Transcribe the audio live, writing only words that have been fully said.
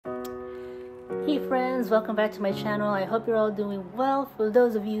Hey friends, welcome back to my channel. I hope you're all doing well. For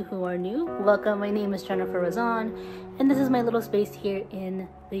those of you who are new, welcome. My name is Jenniferrazon, and this is my little space here in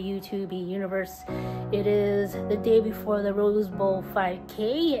the YouTube universe. It is the day before the Rose Bowl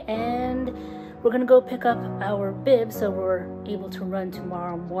 5K, and we're gonna go pick up our bib so we're able to run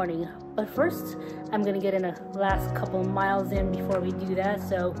tomorrow morning. But first, I'm gonna get in a last couple miles in before we do that,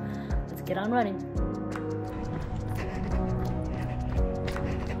 so let's get on running.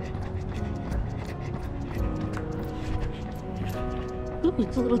 Ooh,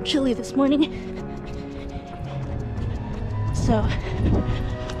 it's a little chilly this morning, so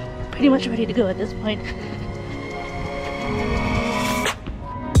pretty much ready to go at this point.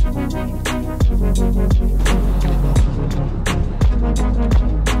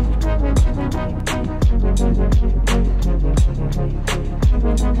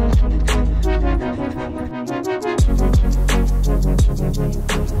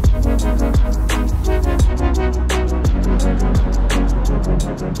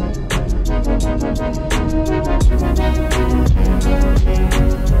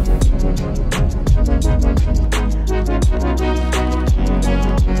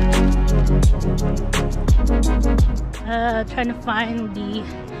 Trying to find the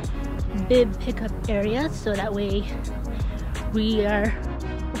bib pickup area so that way we are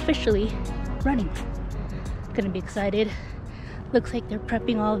officially running. Gonna be excited. Looks like they're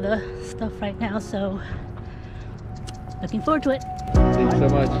prepping all the stuff right now, so looking forward to it. Thanks so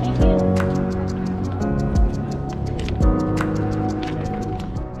much. Thank you.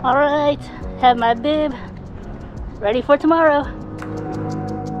 All right, have my bib ready for tomorrow.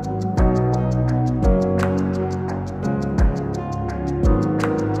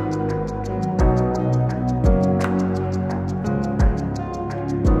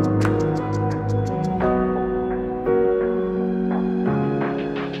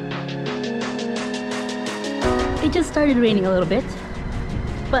 It just started raining a little bit,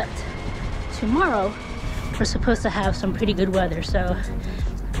 but tomorrow we're supposed to have some pretty good weather, so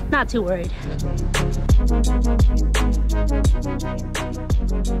not too worried.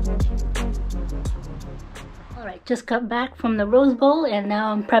 All right, just got back from the Rose Bowl and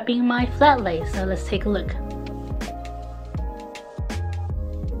now I'm prepping my flat lay, so let's take a look.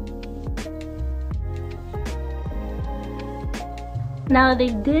 Now they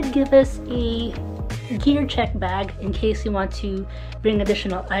did give us a gear check bag in case you want to bring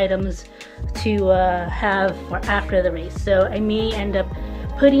additional items to have for after the race. So I may end up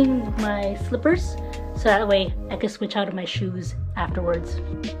putting my slippers so that way I can switch out of my shoes afterwards.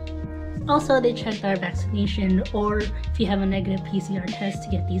 Also, they checked our vaccination, or if you have a negative PCR test, to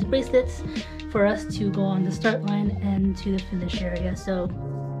get these bracelets for us to go on the start line and to the finish area. So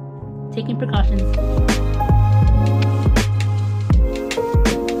taking precautions.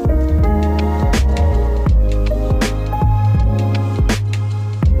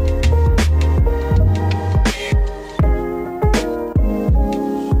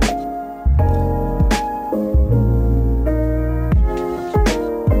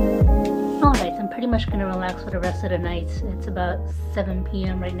 Gonna relax for the rest of the night. It's about 7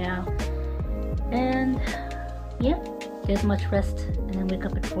 p.m. right now, and yeah, get as much rest and then wake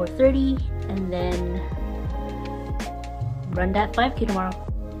up at 4:30 and then run that 5K tomorrow.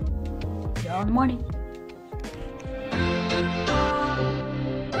 See y'all in the morning.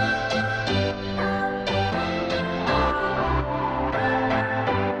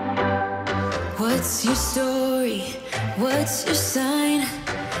 What's your story? What's your sign?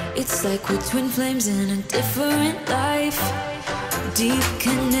 It's like we're twin flames in a different life. Deep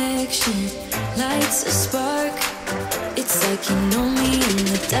connection lights a spark. It's like you know me in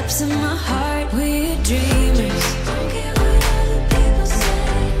the depths of my heart. We're dreamers. Don't care what other people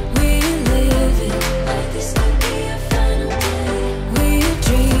say. We're living like this could be our final day. We're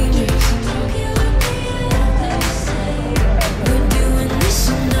dreamers. Don't care what the others say. We're doing this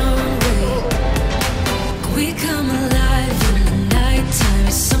in our way. We come alive in the nighttime.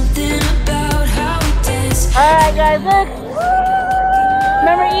 It's something about how we dance. Alright guys, look!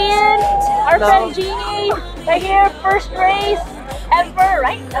 Remember Ian? Our friend Jeanie? Right here, first race ever,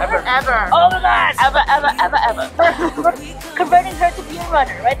 right? Ever. Oh my gosh! Ever. We're converting her to be a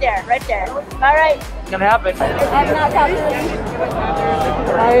runner, right there. Alright. It's gonna happen. I'm not talking to you.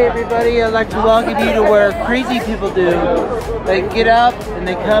 Hi everybody, I'd like to welcome you to where crazy people do. They get up and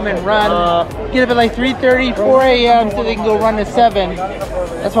they come and run. Get up at like 3:30, 4 a.m. so they can go run to 7.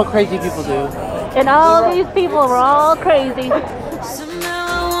 That's what crazy people do. And all these people were all crazy. Somehow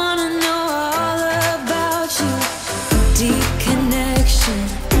I wanna know all about you. Deep connection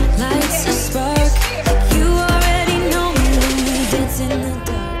lights a spark. You already know me when we dance in the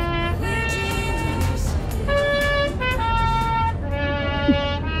dark. We're dreaming.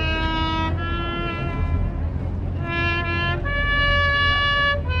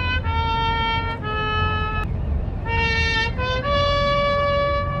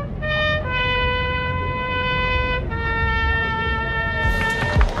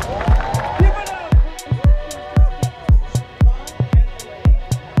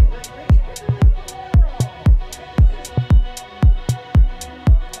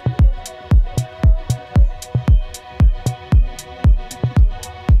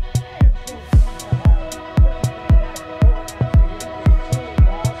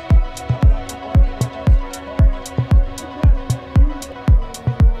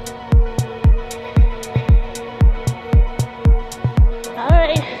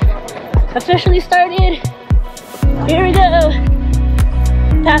 officially started. Here we go.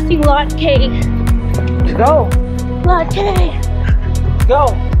 Passing lot K. Go. Lot K. Go.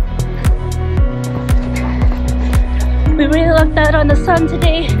 We really lucked out on the sun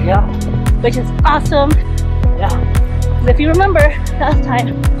today. Yeah. Which is awesome. Yeah. Because if you remember last time,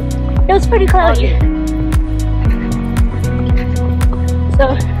 it was pretty cloudy.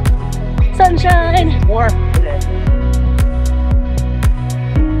 So, sunshine. Warm today.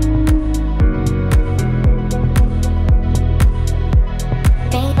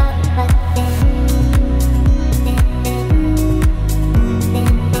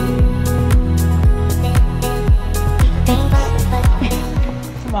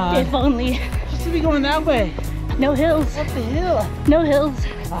 Come on. If only. Just to be going that way. No hills. What the hell? No hills.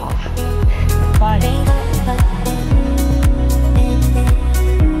 Oh, fine.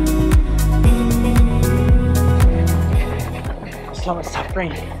 So much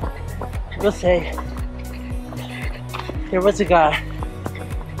suffering. We'll say there was a guy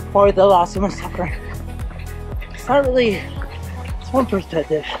or the loss so much suffering. It's not really, it's one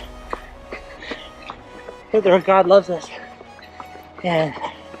perspective. Whether God loves us, and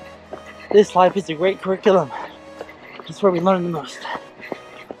this life is a great curriculum. It's where we learn the most.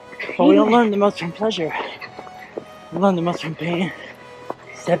 But we don't learn the most from pleasure. We learn the most from pain,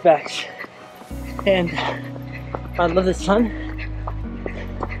 setbacks, and I love the sun.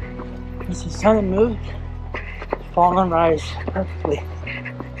 It's the sun and move, fall and rise perfectly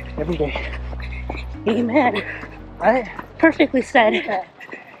every day. Amen. Right? Perfectly said.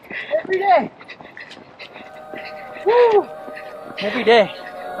 Every day. Woo! Every day.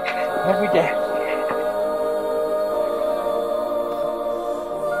 Every day.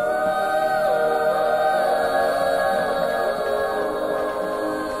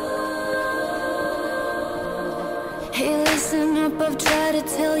 Hey, listen up, I've tried to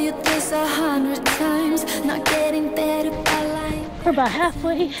tell you this 100 times. Not getting better by life. We're about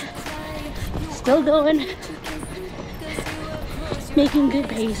halfway. Still going. Making good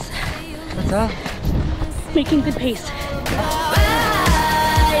pace. What's that? Making good pace.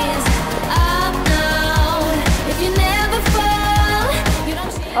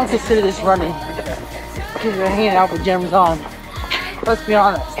 I'll consider this running because we're hanging out with gems on. Let's be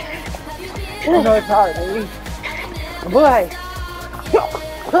honest. I know it's hard, baby. Boy.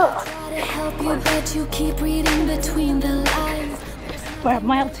 Help you, but you keep reading between the lines. We're at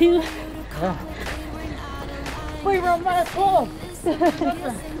mile 2. Yeah. Wait, we're on mile 12.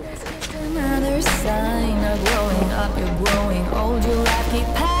 Another sign of growing up, you're growing old, your life keep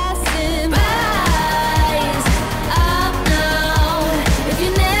passing by. Up now, if you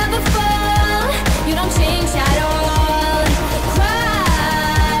never fall, you don't change at all.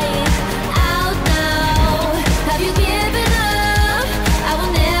 Cry out now, have you given up? I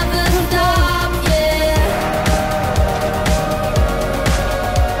will never stop, yeah.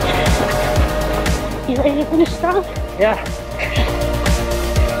 You ready to finish strong? Yeah.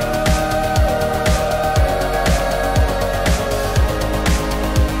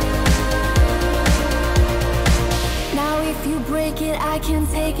 I can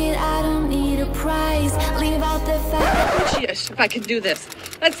take it, I don't need a prize. Leave out the fact. Yes, if I can do this.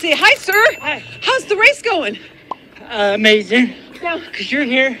 Let's see. Hi, sir. Hi. How's the race going? Amazing. Yeah. Because you're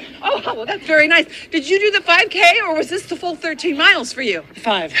here. Oh, well, that's very nice. Did you do the 5K or was this the full 13 miles for you?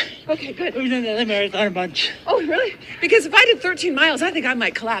 5. Okay, good. We've done the other marathon a bunch. Oh, really? Because if I did 13 miles, I think I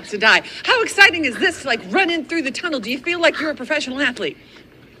might collapse and die. How exciting is this, like running through the tunnel? Do you feel like you're a professional athlete?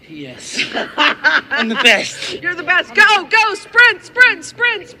 Yes. I'm the best. You're the best. Go, go, sprint, sprint,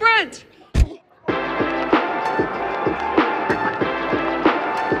 sprint, sprint.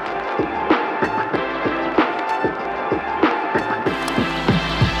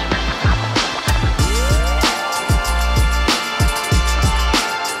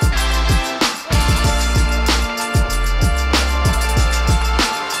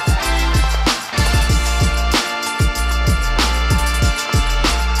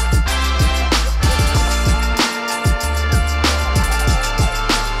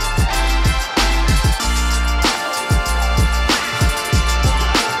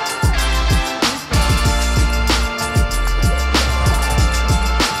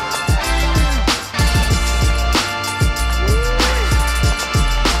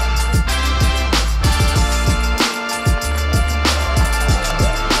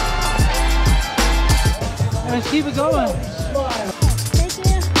 Keep it going. Thank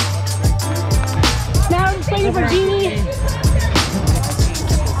you. Now I'm just waiting for Jeanie.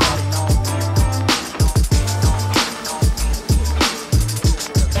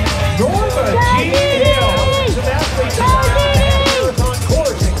 Jeanie! Some athletes in the marathon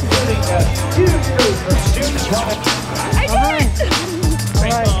course, including I did it!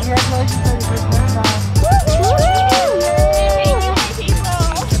 Alright, congratulations on your first marathon. Look at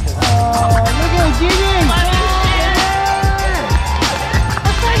Jeanie!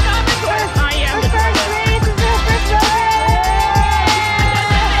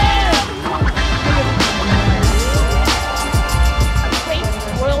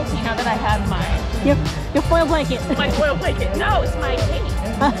 Your foil blanket. My foil blanket. No, it's my cape.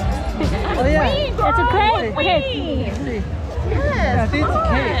 Oh yeah. It's a cake. Okay. Yeah, I think it's a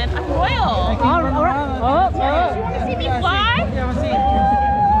cake. I'm royal. Oh. You want to see me fly? Yeah, I want to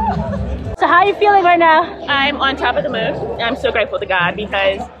see. So how are you feeling right now? I'm on top of the moon. I'm so grateful to God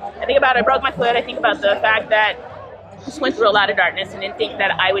because I think about I broke my foot. I think about the fact that I just went through a lot of darkness and didn't think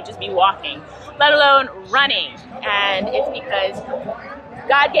that I would just be walking, let alone running. And it's because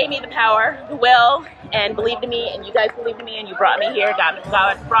God gave me the power, the will, and believed in me, and you guys believed in me, and you brought me here.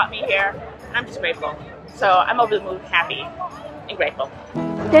 God brought me here, and I'm just grateful. So I'm over the moon, happy and grateful.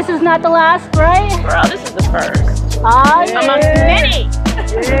 This is not the last, right? Girl, this is the first. Yeah. Amongst many.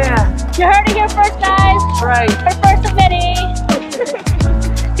 Yeah. You heard it here first, guys. Right. Her first of many.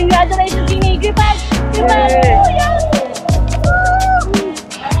 Congratulations, Jeanie. Goodbye. Goodbye. Yeah. Oh, yes.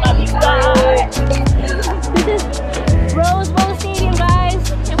 Love you guys. This is Rose Bowl Stadium, guys.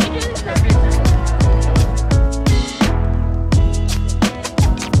 Can we do this every time?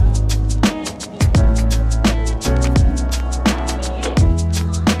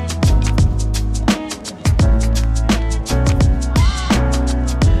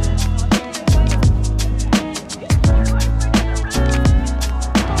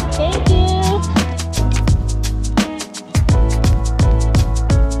 Thank you.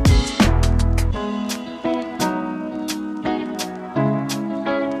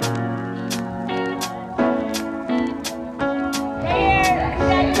 There.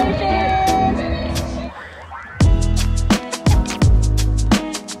 Congratulations.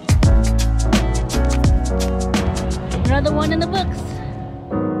 Another one in the books.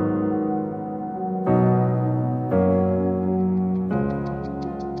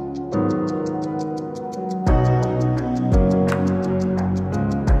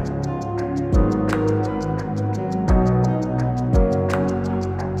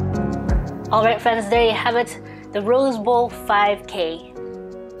 Alright friends, there you have it, the Rose Bowl 5K.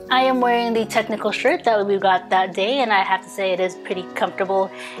 I am wearing the technical shirt that we got that day, and I have to say it is pretty comfortable.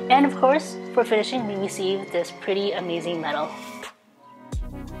 And of course, for finishing, we received this pretty amazing medal.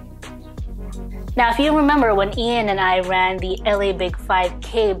 Now, if you remember when Ian and I ran the LA Big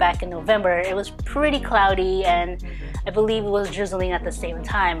 5K back in November, it was pretty cloudy and I believe it was drizzling at the same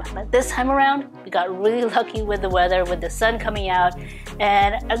time. But this time around, we got really lucky with the weather, with the sun coming out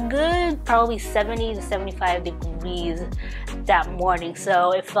and a good probably 70 to 75 degrees that morning.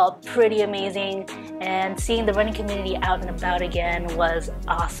 So it felt pretty amazing, and seeing the running community out and about again was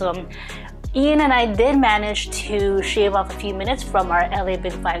awesome. Ian and I did manage to shave off a few minutes from our LA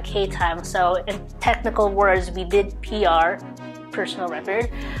Big 5K time. So in technical words, we did PR, personal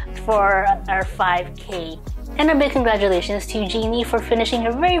record, for our 5K. And a big congratulations to Jeanie for finishing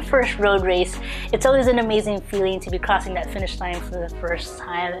her very first road race. It's always an amazing feeling to be crossing that finish line for the first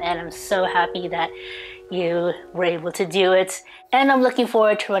time, and I'm so happy that you were able to do it. And I'm looking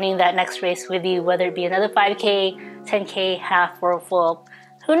forward to running that next race with you, whether it be another 5K, 10K, half, or full.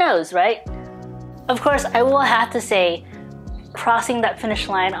 Who knows, right? Of course, I will have to say, crossing that finish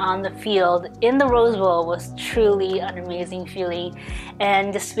line on the field in the Rose Bowl was truly an amazing feeling,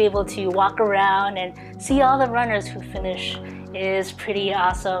 and just to be able to walk around and see all the runners who finish is pretty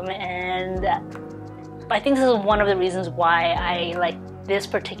awesome. And I think this is one of the reasons why I like this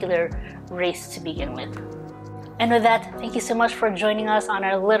particular race to begin with. And with that, thank you so much for joining us on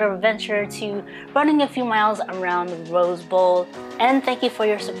our little venture to running a few miles around the Rose Bowl. And thank you for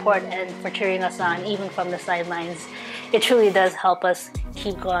your support and for cheering us on even from the sidelines. It truly does help us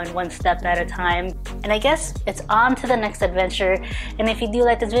keep going one step at a time. And I guess it's on to the next adventure. And if you do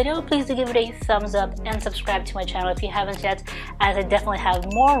like this video, please do give it a thumbs up and subscribe to my channel if you haven't yet, as I definitely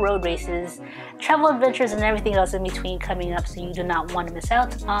have more road races, travel adventures, and everything else in between coming up, so you do not want to miss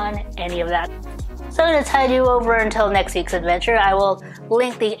out on any of that. So to tide you over until next week's adventure, I will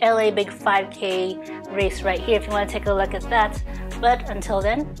link the LA Big 5K race right here if you want to take a look at that. But until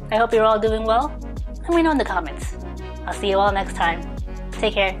then, I hope you're all doing well. Let me know in the comments. I'll see you all next time.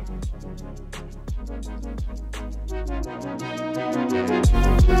 Take care.